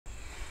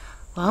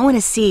Well, I want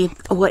to see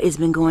what has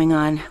been going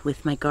on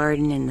with my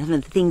garden and the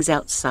things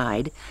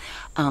outside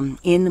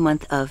in the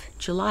month of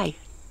July.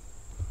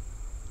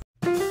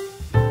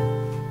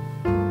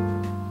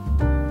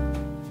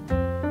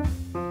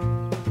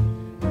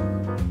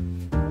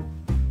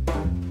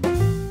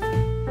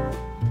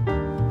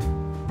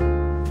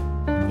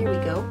 Here we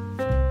go.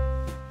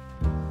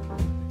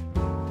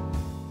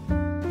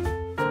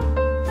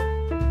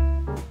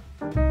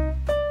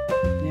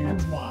 Yeah.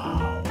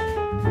 Wow.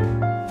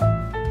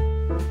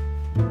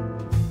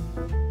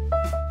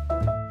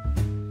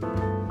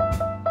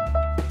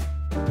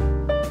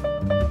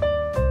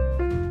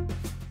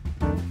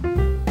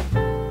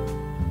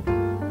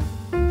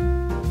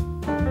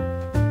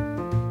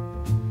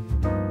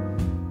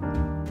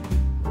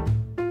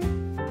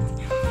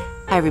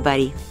 Hi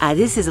everybody,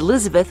 this is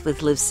Elizabeth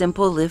with Live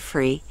Simple, Live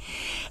Free,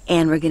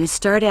 and we're going to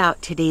start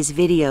out today's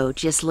video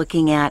just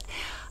looking at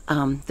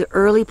the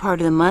early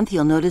part of the month.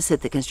 You'll notice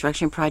that the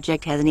construction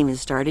project hasn't even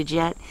started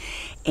yet,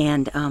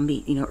 and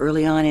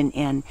early on,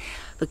 and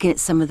looking at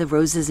some of the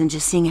roses and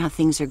just seeing how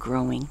things are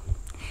growing.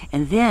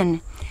 And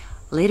then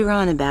later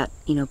on, about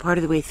part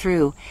of the way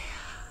through,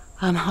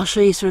 I'll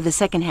show you sort of the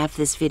second half of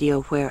this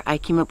video where I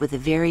came up with a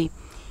very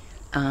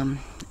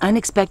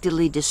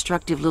unexpectedly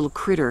destructive little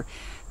critter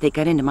that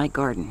got into my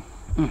garden.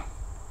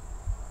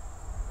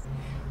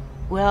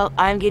 Well,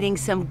 I'm getting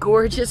some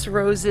gorgeous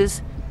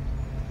roses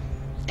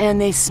and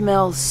they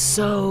smell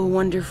so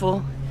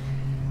wonderful.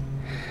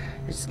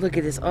 Just look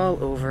at this all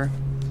over.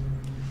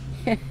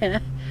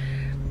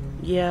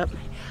 Yep,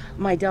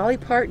 my Dolly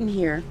Parton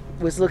here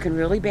was looking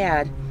really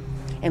bad,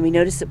 and we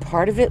noticed that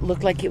part of it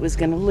looked like it was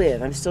going to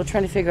live. I'm still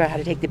trying to figure out how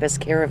to take the best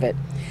care of it.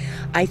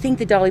 I think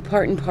the Dolly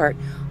Parton part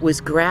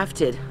was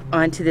grafted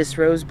onto this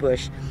rose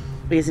bush,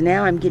 because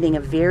now I'm getting a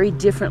very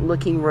different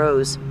looking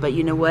rose, but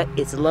you know what?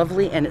 It's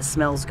lovely and it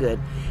smells good,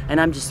 and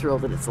I'm just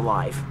thrilled that it's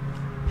alive.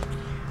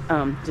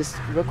 Just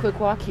real quick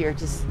walk here.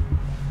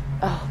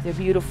 Oh, they're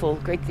beautiful.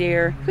 Right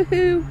there.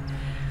 Woohoo!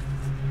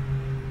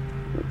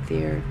 Right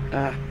there.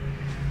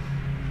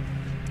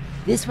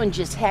 This one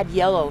just had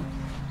yellow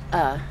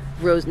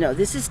rose. No,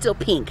 this is still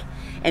pink,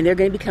 and they're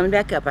going to be coming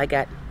back up. I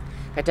got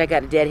to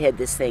deadhead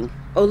this thing.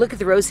 Oh, look at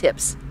the rose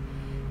hips.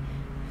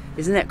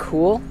 Isn't that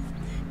cool?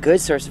 Good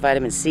source of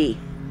vitamin C.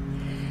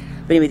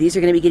 But anyway, these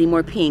are going to be getting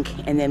more pink,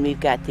 and then we've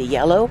got the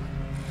yellow.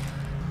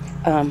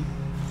 And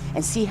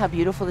see how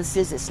beautiful this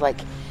is? It's like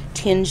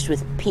tinged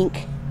with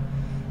pink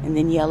and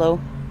then yellow.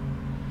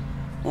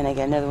 And I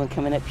got another one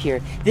coming up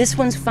here. This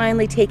one's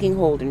finally taking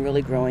hold and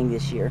really growing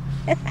this year.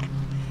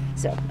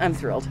 So I'm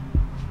thrilled.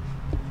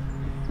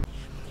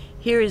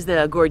 Here is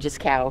the gorgeous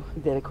cow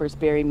that, of course,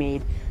 Barry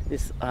made,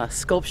 this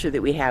sculpture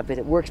that we have, but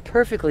it works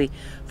perfectly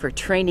for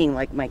training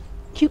like my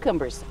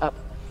cucumbers up.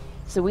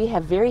 So we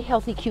have very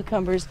healthy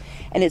cucumbers,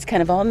 and it's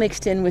kind of all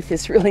mixed in with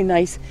this really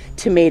nice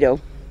tomato.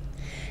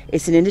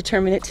 It's an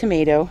indeterminate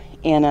tomato,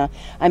 and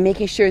I'm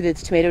making sure that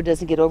the tomato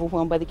doesn't get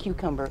overwhelmed by the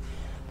cucumber.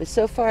 But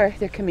so far,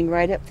 they're coming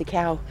right up the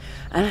cow,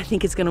 and I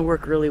think it's going to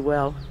work really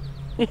well.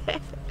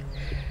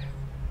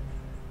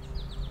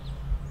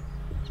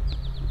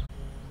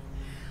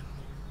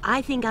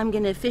 I think I'm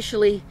going to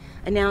officially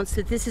announce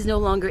that this is no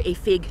longer a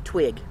fig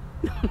twig.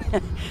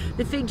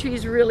 The fig tree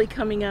is really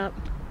coming up,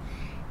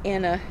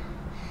 and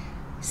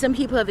some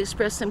people have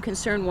expressed some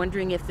concern,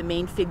 wondering if the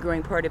main fig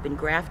growing part had been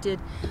grafted.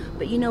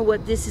 But you know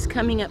what? This is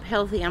coming up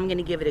healthy. I'm going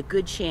to give it a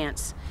good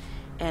chance,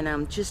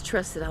 and just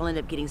trust that I'll end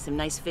up getting some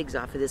nice figs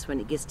off of this when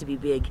it gets to be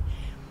big.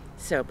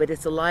 So, but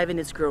it's alive and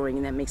it's growing,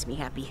 and that makes me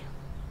happy.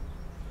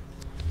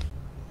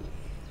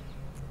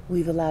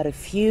 We've allowed a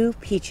few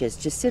peaches,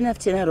 just enough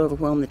to not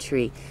overwhelm the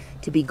tree,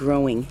 to be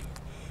growing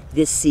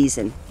this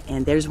season.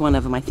 And there's one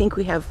of them. I think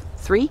we have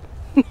 3.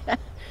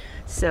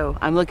 So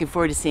I'm looking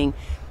forward to seeing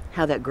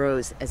how that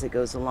grows as it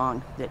goes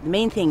along. The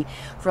main thing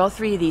for all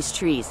 3 of these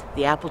trees,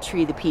 the apple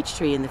tree, the peach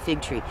tree, and the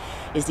fig tree,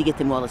 is to get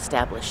them well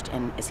established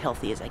and as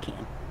healthy as I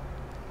can.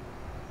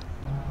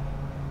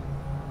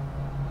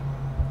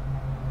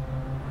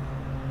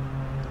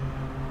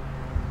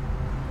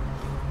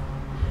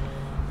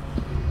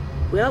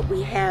 Well,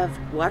 we have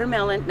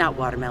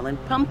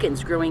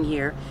pumpkins growing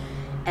here,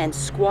 and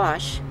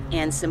squash,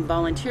 and some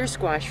volunteer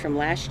squash from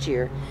last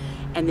year,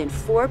 and then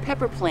 4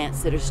 pepper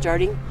plants that are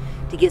starting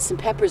to get some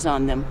peppers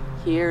on them,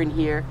 here and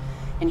here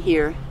and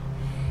here,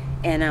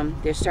 and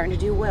they're starting to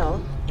do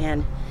well.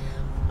 And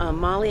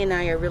Molly and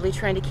I are really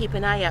trying to keep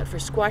an eye out for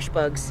squash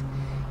bugs,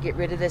 get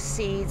rid of the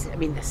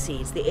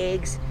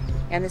eggs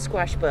and the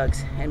squash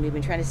bugs, and we've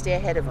been trying to stay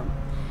ahead of them.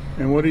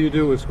 And what do you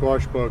do with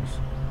squash bugs?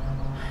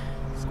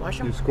 Squash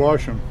them? You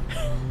squash them.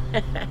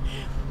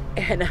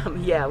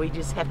 And yeah, we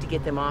just have to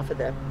get them off of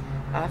the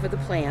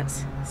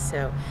plants.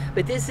 So,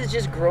 but this is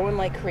just growing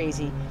like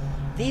crazy.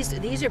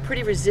 These are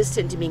pretty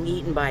resistant to being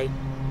eaten by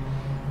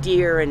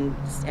deer and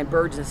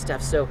birds and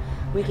stuff, so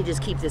we can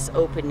just keep this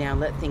open now and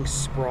let things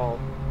sprawl.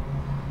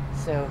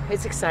 So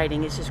it's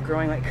exciting. It's just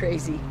growing like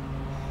crazy.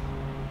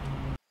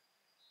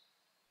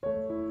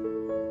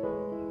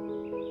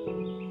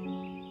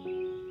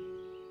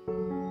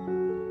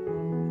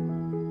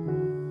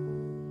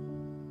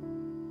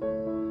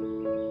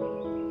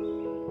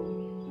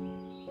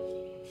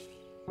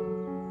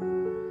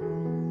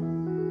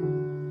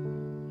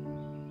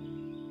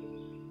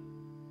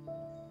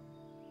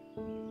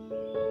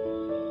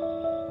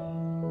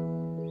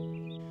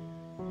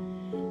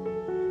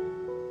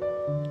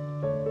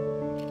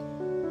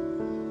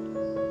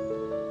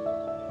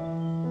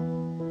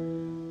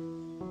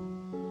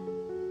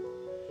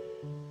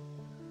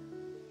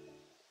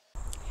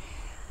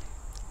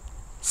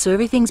 So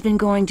everything's been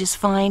going just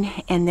fine,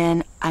 and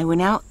then I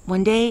went out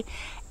one day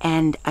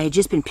and I had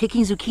just been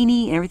picking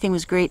zucchini and everything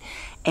was great,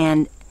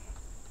 and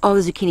all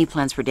the zucchini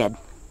plants were dead.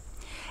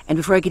 And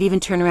before I could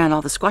even turn around,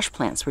 all the squash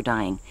plants were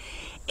dying.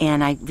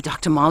 And I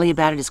talked to Molly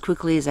about it as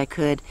quickly as I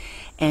could,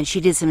 and she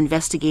did some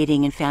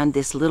investigating and found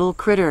this little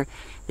critter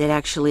that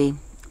actually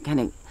kind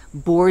of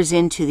bores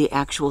into the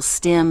actual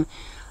stem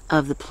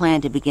of the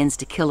plant and begins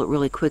to kill it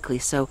really quickly.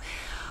 So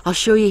I'll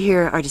show you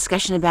here our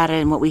discussion about it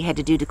and what we had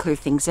to do to clear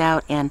things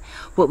out and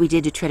what we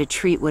did to try to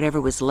treat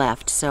whatever was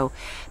left. So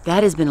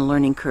that has been a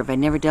learning curve. I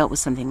never dealt with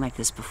something like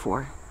this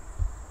before.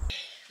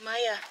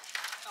 My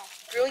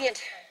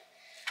brilliant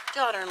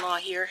daughter-in-law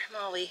here,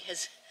 Molly,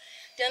 has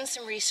done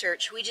some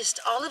research. We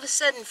just, all of a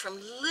sudden, from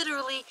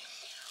literally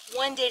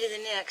one day to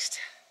the next,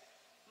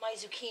 my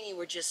zucchini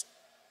were just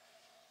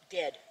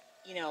dead,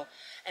 you know.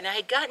 And I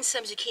had gotten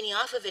some zucchini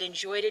off of it,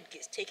 enjoyed it,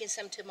 taken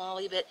some to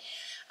Molly, but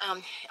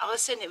all of a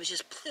sudden it was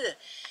just, bleh.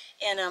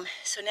 And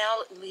so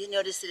now we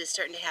noticed that it's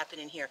starting to happen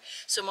in here.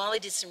 So Molly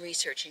did some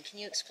research, and can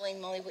you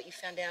explain, Molly, what you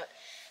found out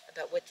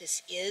about what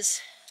this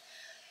is?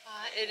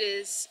 It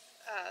is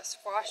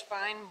squash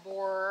vine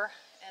borer,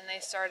 and they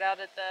start out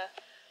at the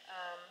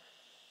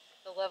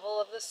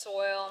level of the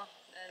soil,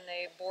 and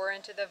they bore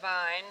into the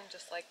vine,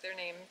 just like their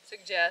name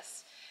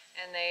suggests,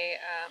 and they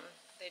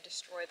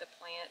destroy the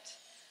plant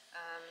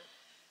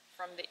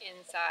from the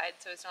inside.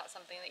 So it's not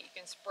something that you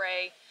can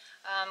spray.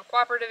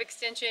 Cooperative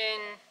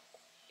Extension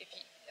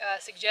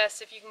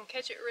suggests if you can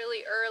catch it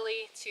really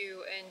early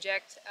to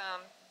inject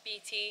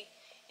BT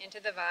into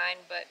the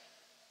vine, but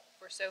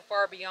we're so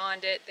far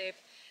beyond it. They've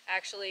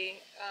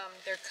actually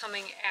they're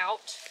coming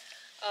out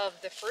of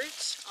the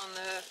fruit on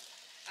the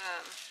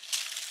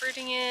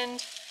fruiting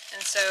end,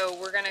 and so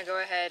we're going to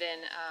go ahead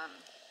and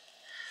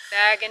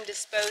bag and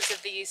dispose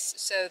of these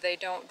so they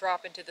don't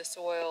drop into the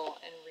soil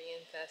and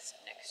reinfest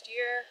next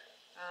year,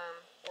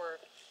 or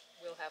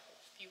we'll have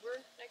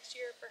fewer next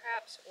year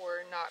perhaps,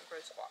 or not grow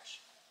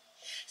squash.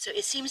 So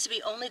it seems to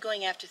be only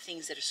going after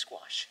things that are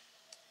squash.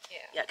 Yeah.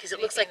 Yeah, because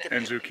it looks like the...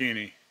 And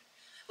zucchini.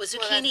 Well,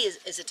 zucchini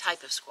is a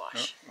type of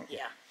squash. Oh, okay.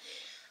 Yeah.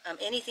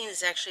 Anything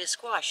that's actually a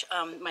squash.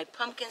 My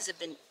pumpkins have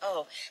been,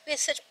 we had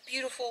such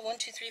beautiful 1,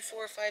 2, 3,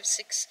 4, 5,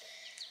 6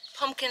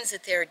 pumpkins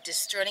that they're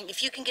destroying.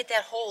 If you can get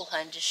that hole,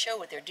 hun, just show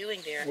what they're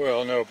doing there.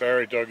 Well, no,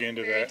 Barry dug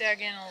into Barry that. dug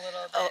in a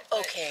little bit. Oh,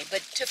 okay,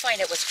 but to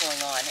find out what's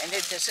going on. And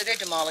so they're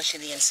demolishing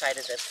the inside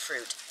of the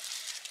fruit.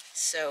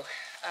 So,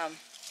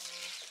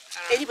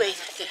 anyway.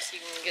 I guess you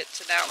can get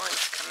to that one.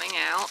 It's coming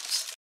out.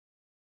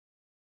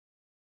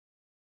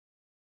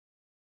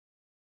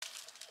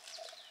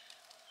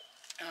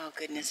 Oh,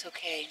 goodness,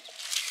 okay.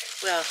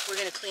 Well, we're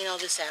going to clean all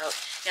this out.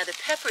 Now, the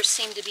peppers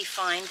seem to be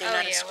fine. They're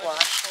not a squash. We'll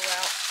just pull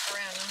out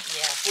around them.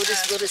 Yeah,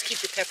 we'll just keep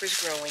the peppers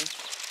growing.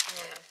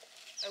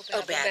 Open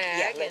up the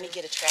bag. Yeah, let me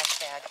get a trash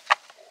bag.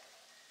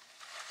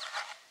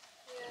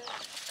 Yeah.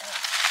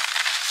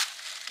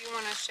 You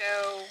want to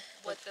show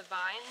what the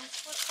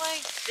vines look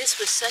like? This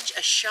was such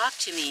a shock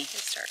to me. They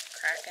start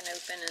cracking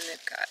open and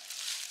they've got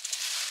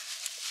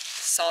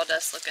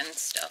sawdust looking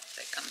stuff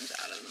that comes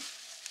out of them.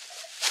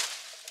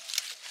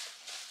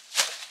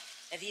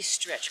 Now these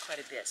stretch quite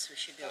a bit, so we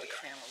should be able to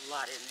cram a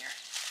lot in there.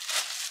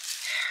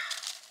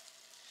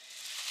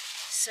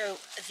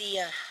 So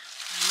the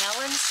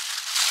melons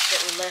that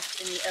were left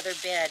in the other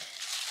bed.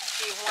 I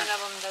see one of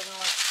them doesn't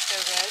look so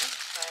good,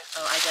 but...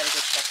 Oh, I gotta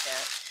go check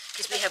that.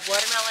 Because we have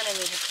watermelon and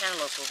we have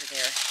cantaloupe over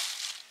there.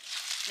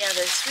 Now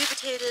the sweet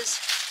potatoes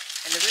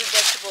and the root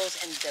vegetables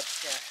and the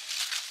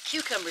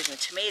cucumbers and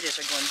the tomatoes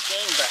are going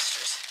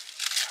gangbusters.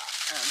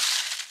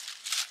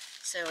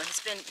 So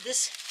it's been,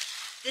 this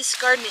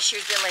garden this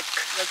year has been like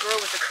a girl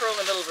with a curl in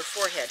the middle of her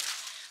forehead.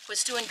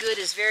 What's doing good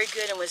is very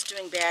good, and what's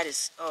doing bad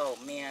is, oh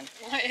man.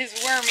 What is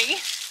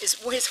wormy? Is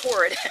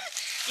horrid.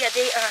 Yeah,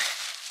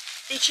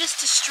 they just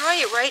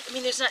destroy it, right? I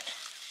mean,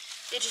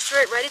 they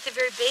destroy it right at the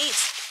very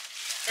base.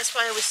 That's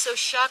why I was so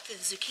shocked that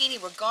the zucchini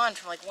were gone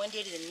from like one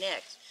day to the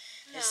next.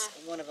 That's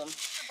one of them.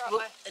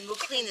 And we'll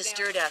clean this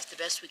dirt out the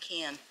best we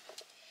can.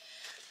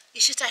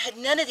 It's just I had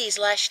none of these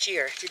last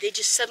year. Did they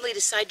just suddenly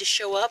decide to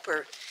show up,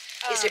 or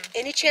is there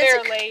any chance? The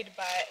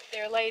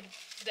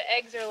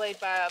eggs are laid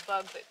by a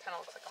bug that kind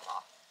of looks like a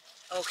moth.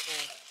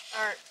 Okay.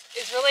 Or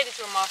is related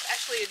to a moth.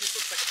 Actually, it just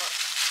looks like a bug.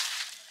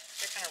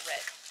 They're kind of red.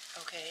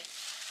 Okay.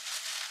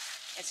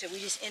 And so we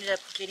just ended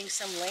up getting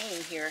some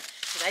laying here,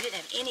 because I didn't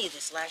have any of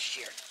this last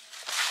year.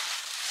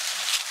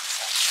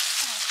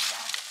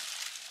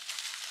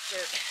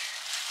 Dirt.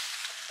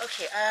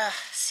 Okay,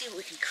 see what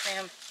we can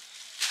cram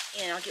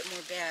in. I'll get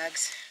more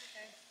bags.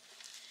 Okay.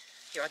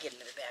 Here, I'll get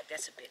another bag.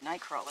 That's a bit. Night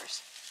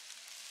crawlers.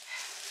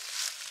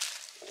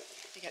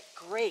 They got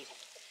great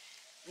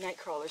night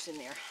crawlers in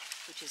there,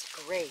 which is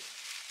great.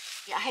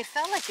 Yeah, I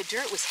felt like the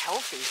dirt was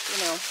healthy,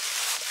 you know.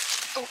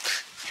 Oh,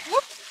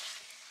 whoop.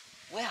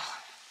 Well,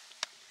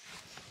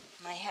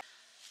 my head.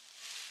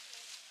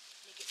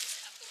 Let me get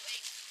this out of the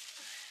way.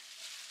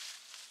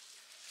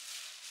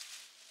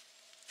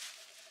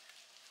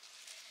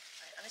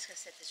 All right, I'm just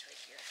gonna set this right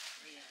here,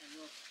 and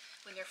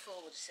when they're full,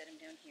 we'll just set them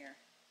down here.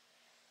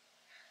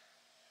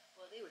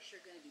 Well, they were sure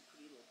going to be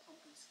pretty little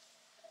pumpkins.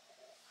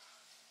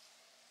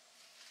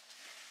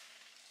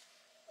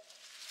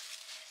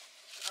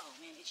 Oh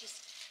man, it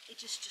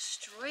just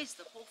destroys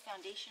the whole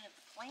foundation of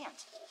the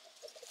plant.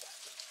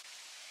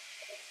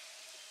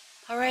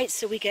 All right,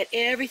 so we got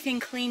everything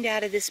cleaned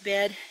out of this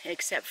bed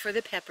except for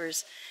the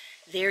peppers.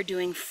 They're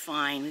doing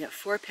fine. We got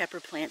 4 pepper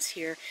plants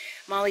here.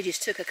 Molly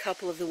just took a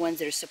couple of the ones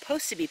that are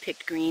supposed to be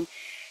picked green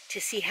to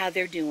see how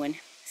they're doing.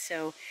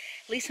 So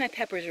at least my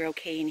peppers are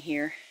okay in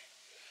here.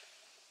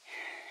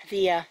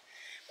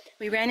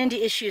 We ran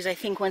into issues, I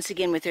think, once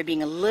again with there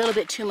being a little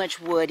bit too much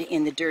wood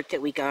in the dirt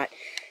that we got.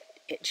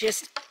 It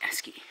just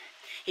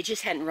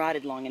hadn't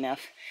rotted long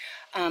enough.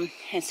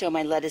 And so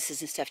my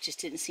lettuces and stuff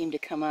just didn't seem to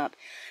come up.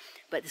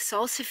 But the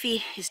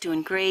salsify is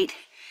doing great.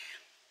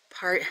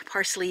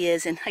 Parsley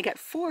is, and I got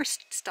 4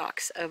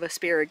 stalks of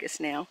asparagus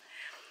now,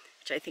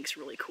 which I think is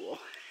really cool.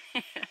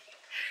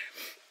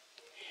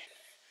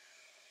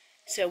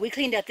 So we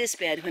cleaned out this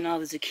bed when all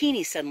the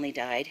zucchini suddenly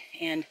died,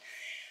 and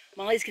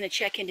Molly's going to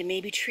check into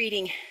maybe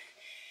treating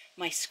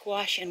my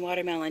squash and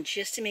watermelon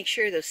just to make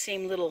sure those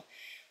same little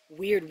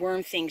weird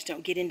worm things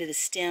don't get into the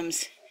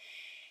stems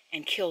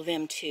and kill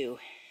them too.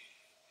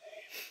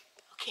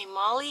 Okay,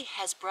 Molly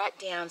has brought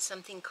down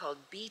something called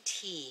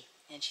BT,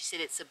 and she said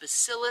it's a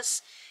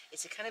bacillus.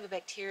 It's a kind of a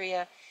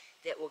bacteria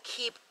that will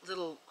keep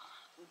little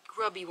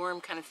grubby worm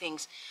kind of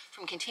things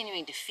from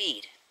continuing to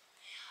feed.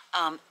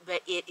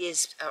 But it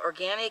is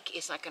organic.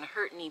 It's not going to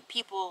hurt any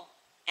people,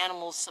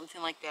 animals,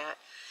 something like that.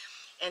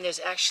 And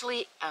there's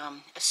actually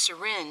a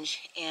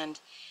syringe, and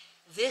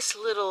this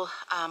little,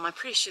 I'm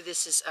pretty sure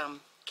this is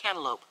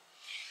cantaloupe.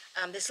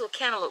 This little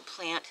cantaloupe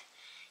plant,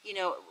 you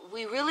know,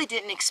 we really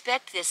didn't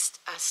expect this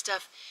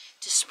stuff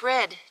to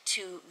spread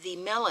to the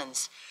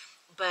melons,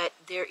 but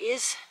there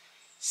is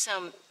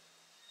some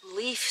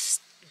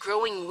leaves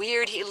growing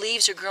weird.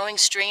 Leaves are growing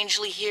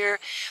strangely here,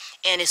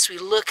 and as we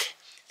look,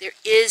 there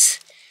is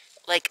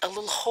like a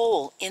little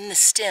hole in the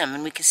stem,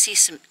 and we can see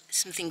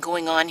something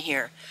going on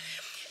here.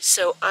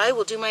 So I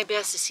will do my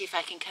best to see if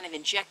I can kind of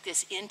inject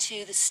this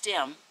into the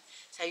stem.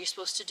 That's how you're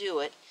supposed to do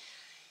it.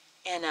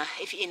 And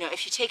if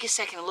you take a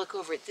second and look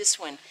over at this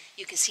one,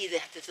 you can see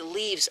that the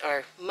leaves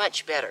are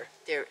much better.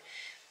 They're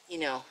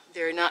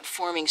not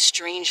forming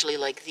strangely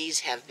like these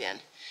have been.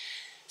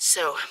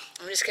 So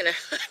I'm just gonna,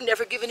 I've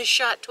never given a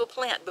shot to a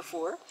plant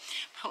before.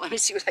 But let me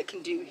see what I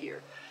can do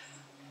here.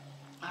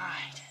 All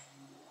right.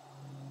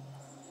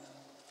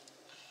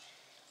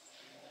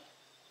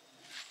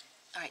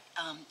 All right,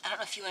 I don't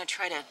know if you want to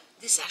try to,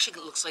 this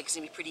actually looks like it's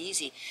going to be pretty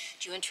easy.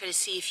 Do you want to try to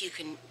see if you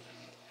can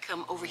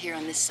come over here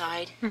on this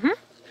side? Mm-hmm.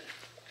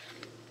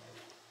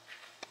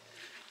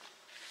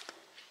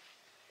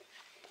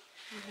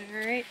 All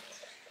right.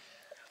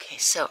 Okay,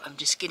 so I'm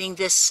just getting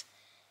this,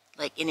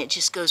 and it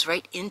just goes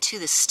right into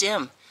the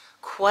stem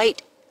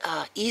quite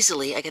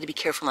easily. I got to be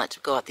careful not to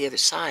go out the other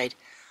side.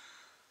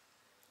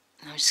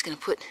 And I'm just going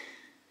to put,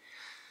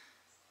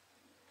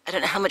 I don't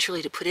know how much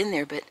really to put in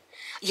there, but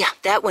yeah,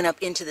 that went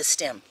up into the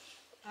stem.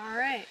 All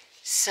right.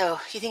 So,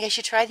 you think I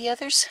should try the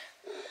others?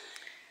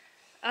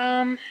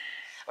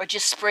 Or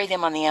just spray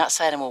them on the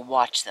outside and we'll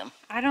watch them?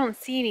 I don't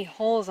see any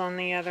holes on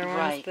the other ones.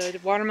 Right. The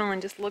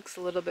watermelon just looks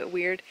a little bit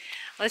weird.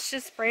 Let's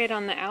just spray it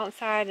on the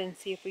outside and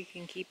see if we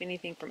can keep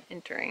anything from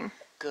entering.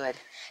 Good.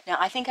 Now,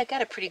 I think I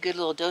got a pretty good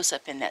little dose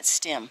up in that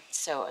stem,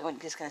 so I'm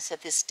just going to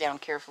set this down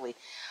carefully.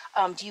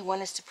 Do you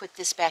want us to put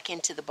this back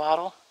into the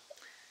bottle?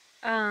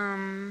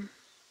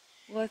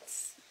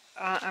 Let's,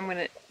 I'm going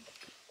to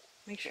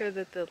make sure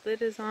that the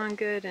lid is on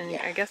good, and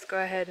Yeah. I guess go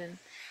ahead and...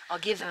 I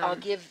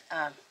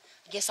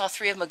guess all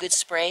 3 of them a good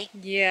spray?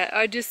 Yeah,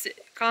 I just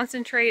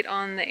concentrate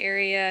on the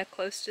area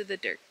close to the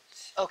dirt.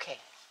 Okay.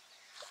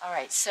 All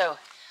right, so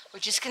we're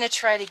just going to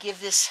try to give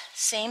this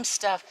same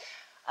stuff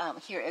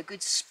here a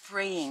good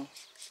spraying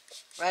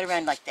right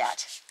around like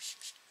that.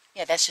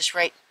 Yeah, that's just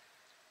right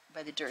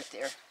by the dirt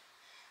there.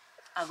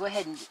 I'll go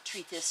ahead and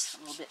treat this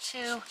a little bit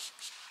too.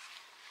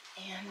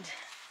 And,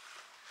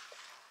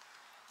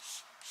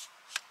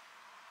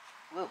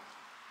 whoa.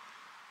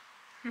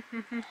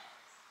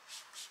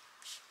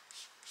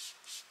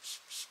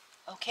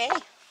 Okay. All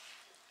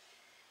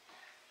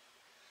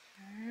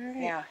right.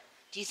 Now,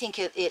 do you think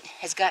it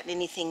has gotten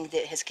anything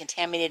that has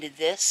contaminated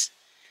this?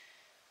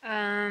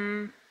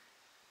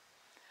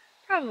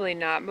 Probably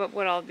not, but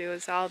what I'll do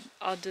is I'll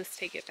just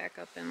take it back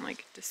up and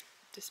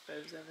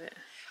dispose of it.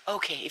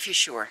 Okay, if you're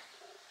sure.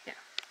 Yeah.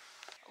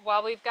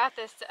 While we've got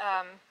this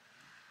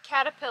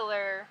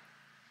caterpillar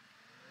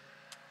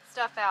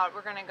stuff out,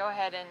 we're going to go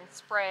ahead and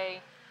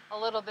spray a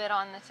little bit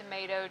on the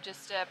tomato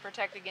just to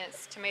protect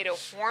against tomato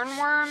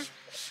hornworm,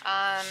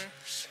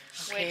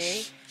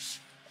 Okay.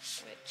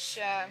 which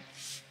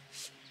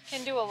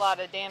can do a lot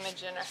of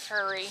damage in a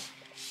hurry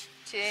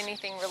to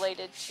anything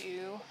related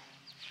to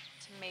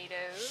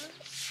tomatoes.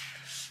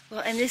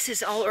 Well, and this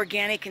is all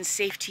organic and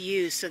safe to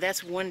use, so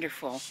that's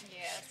wonderful.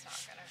 Yeah, it's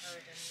not going to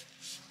hurt anything.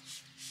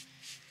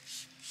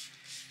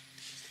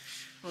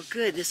 Well,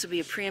 good. This will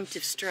be a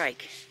preemptive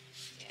strike.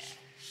 Yeah.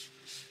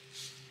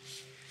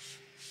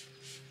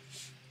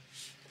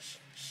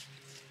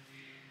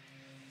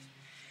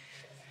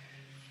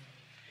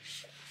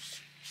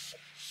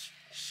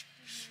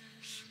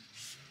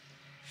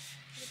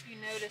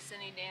 notice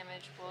any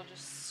damage, we'll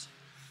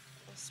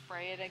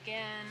spray it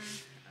again.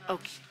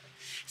 Okay.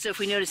 So if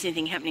we notice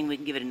anything happening, we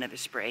can give it another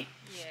spray.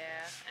 Yeah,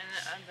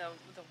 and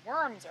the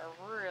worms are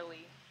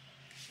really,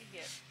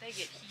 they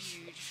get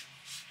huge.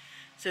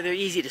 So they're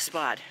easy to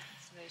spot.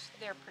 So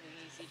they're pretty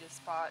easy to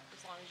spot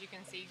as long as you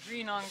can see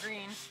green on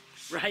green.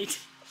 Right.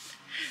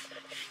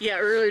 Yeah,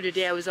 earlier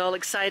today I was all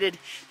excited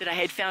that I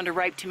had found a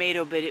ripe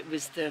tomato, but it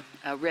was the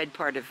red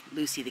part of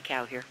Lucy the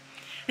cow here.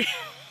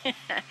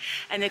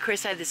 And of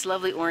course I have this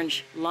lovely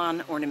orange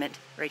lawn ornament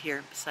right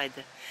here beside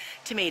the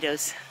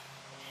tomatoes.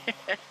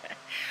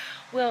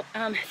 Well,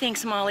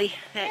 thanks, Molly.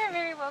 You're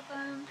very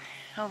welcome.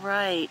 All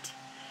right.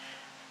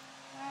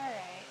 All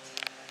right.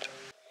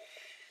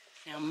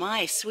 Now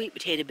my sweet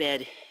potato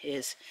bed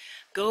is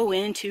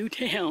going to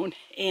town,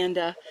 and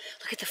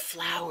look at the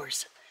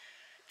flowers.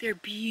 They're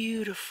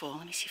beautiful.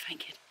 Let me see if I can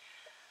get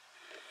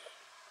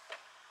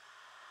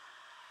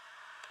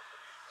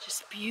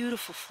just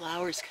beautiful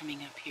flowers coming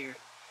up here.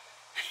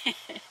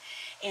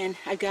 And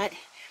I've got,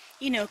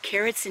 you know,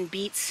 carrots and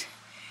beets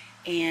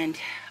and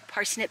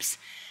parsnips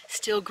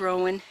still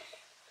growing.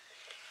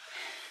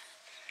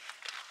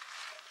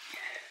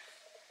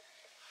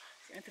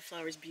 Aren't the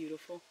flowers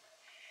beautiful?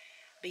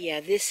 But yeah,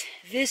 this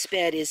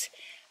bed is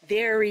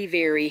very,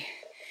 very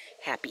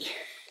happy.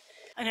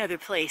 Another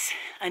place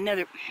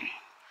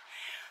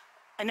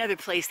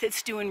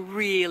that's doing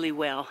really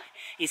well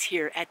is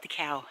here at the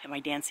cow, at my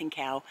dancing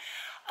cow.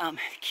 The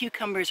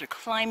cucumbers are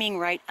climbing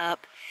right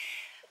up.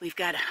 We've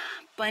got a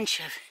bunch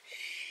of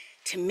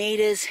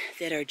tomatoes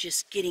that are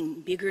just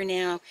getting bigger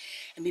now,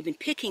 and we've been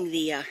picking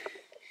the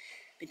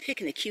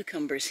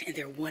cucumbers, and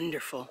they're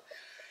wonderful.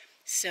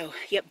 So,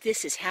 yep,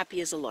 this is happy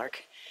as a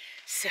lark.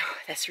 So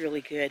that's really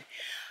good.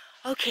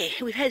 Okay,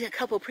 we've had a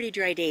couple pretty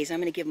dry days. I'm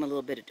going to give them a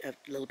little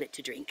bit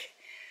to drink.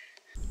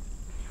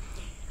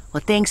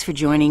 Well, thanks for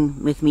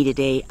joining with me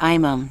today.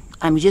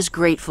 I'm just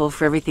grateful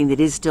for everything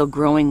that is still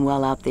growing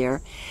well out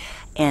there,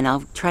 and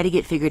I'll try to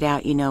get figured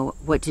out, you know,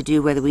 what to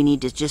do, whether we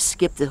need to just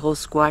skip the whole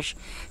squash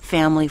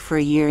family for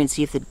a year and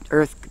see if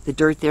the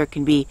dirt there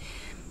can be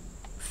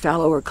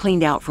fallow or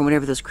cleaned out from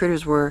whatever those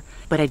critters were.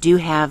 But I do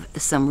have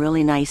some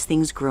really nice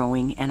things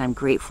growing, and I'm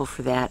grateful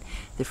for that.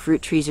 The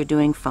fruit trees are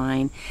doing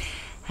fine,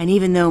 and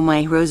even though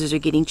my roses are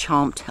getting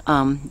chomped,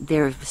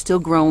 they're still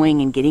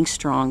growing and getting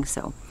strong.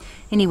 So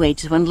anyway,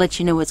 just wanted to let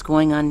you know what's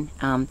going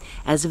on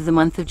as of the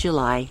month of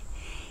July.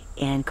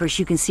 And of course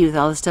you can see with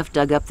all the stuff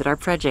dug up that our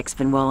project's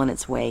been well on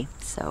its way.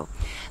 So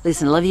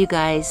listen, love you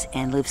guys,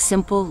 and live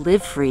simple,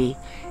 live free,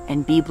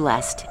 and be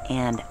blessed.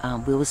 And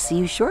we will see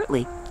you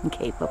shortly.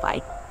 Okay,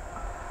 bye-bye.